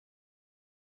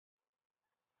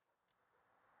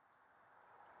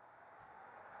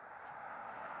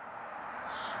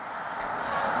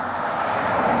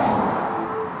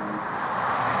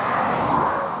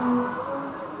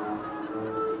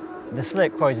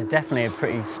Slate Quarries is definitely a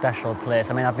pretty special place.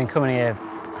 I mean, I've been coming here,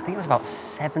 I think it was about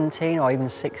 17 or even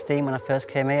 16 when I first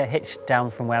came here. I hitched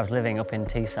down from where I was living up in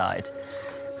Teesside,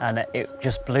 and it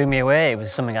just blew me away. It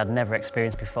was something I'd never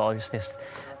experienced before, just this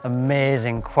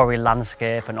amazing quarry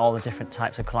landscape and all the different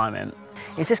types of climbing.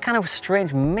 It's this kind of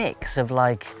strange mix of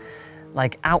like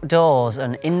outdoors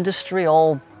and industry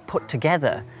all put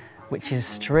together, which is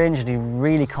strangely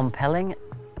really compelling.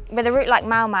 With a route like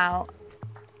Mau Mau,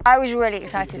 I was really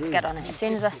excited to get on it. As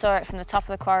soon as I saw it from the top of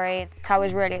the quarry, I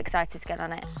was really excited to get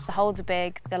on it. The holds are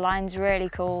big, the line's really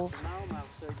cool.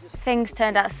 Things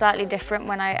turned out slightly different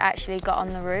when I actually got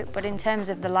on the route, but in terms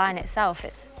of the line itself,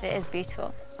 it is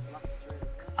beautiful.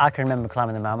 I can remember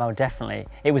climbing the Mau Mau, definitely.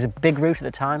 It was a big route at the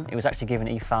time. It was actually given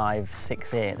E5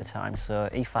 6A at the time, so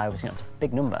E5 was, it's a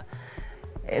big number.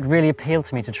 It really appealed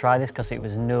to me to try this because it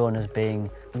was known as being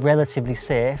relatively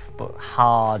safe, but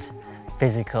hard,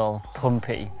 physical,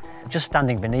 pumpy. Just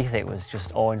standing beneath it was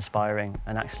just awe-inspiring,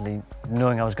 and actually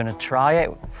knowing I was going to try it,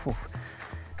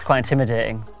 it's quite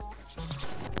intimidating.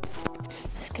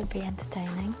 This could be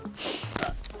entertaining.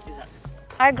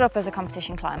 I grew up as a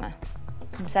competition climber.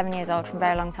 I'm 7 years old, from a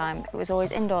very long time. It was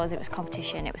always indoors, it was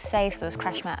competition, it was safe, there was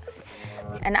crash mats.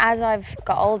 And as I've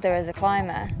got older as a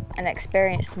climber and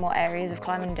experienced more areas of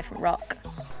climbing different rock,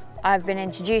 I've been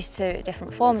introduced to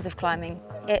different forms of climbing.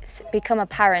 It's become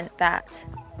apparent that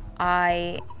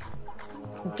I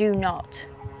do not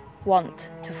want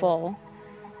to fall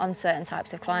on certain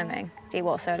types of climbing. Deep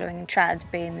water soloing and trad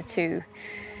being the two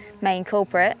main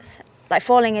culprits. Like,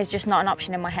 falling is just not an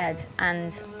option in my head,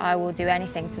 and I will do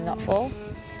anything to not fall.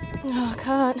 No, I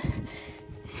can't.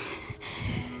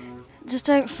 Just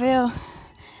don't feel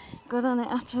good on it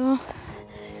at all.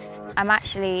 I'm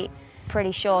actually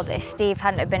pretty sure that if Steve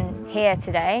hadn't have been here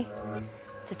today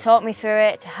to talk me through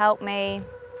it, to help me,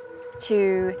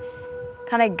 to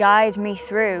kind of guide me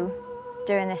through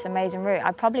doing this amazing route,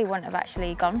 I probably wouldn't have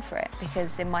actually gone for it,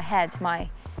 because in my head, my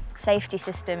safety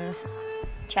systems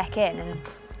check in and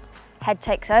head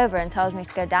takes over and tells me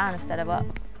to go down instead of up.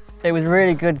 It was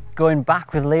really good going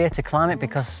back with Leah to climb it,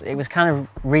 because it was kind of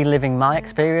reliving my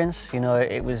experience. You know,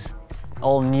 it was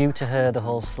all new to her, the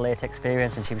whole Slate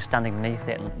experience, and she was standing beneath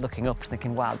it and looking up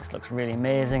thinking, wow, this looks really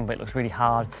amazing, but it looks really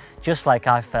hard, just like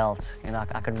I felt. You know,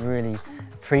 I could really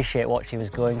appreciate what she was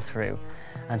going through.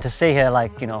 And to see her,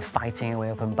 like, you know, fighting her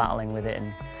way up and battling with it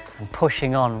and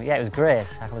pushing on, yeah, it was great.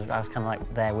 I was kind of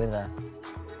like there with her.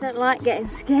 I don't like getting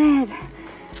scared.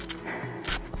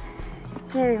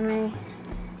 Dear me.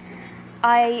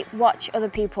 I watch other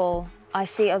people, I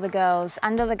see other girls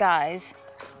and other guys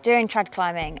doing trad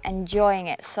climbing, enjoying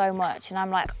it so much, and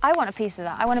I'm like, I want a piece of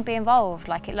that, I want to be involved,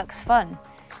 like, it looks fun.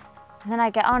 And then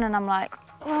I get on and I'm like,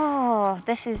 oh,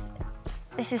 this is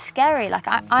scary. Like,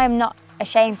 I am not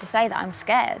ashamed to say that I'm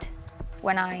scared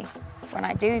when I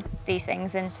do these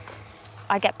things, and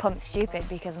I get pumped stupid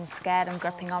because I'm scared, I'm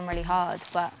gripping on really hard,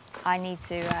 but I need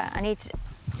to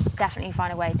definitely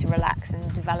find a way to relax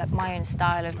and develop my own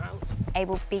style of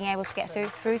being able to get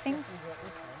through things.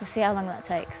 We'll see how long that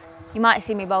takes. You might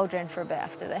see me bouldering for a bit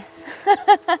after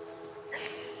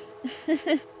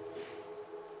this.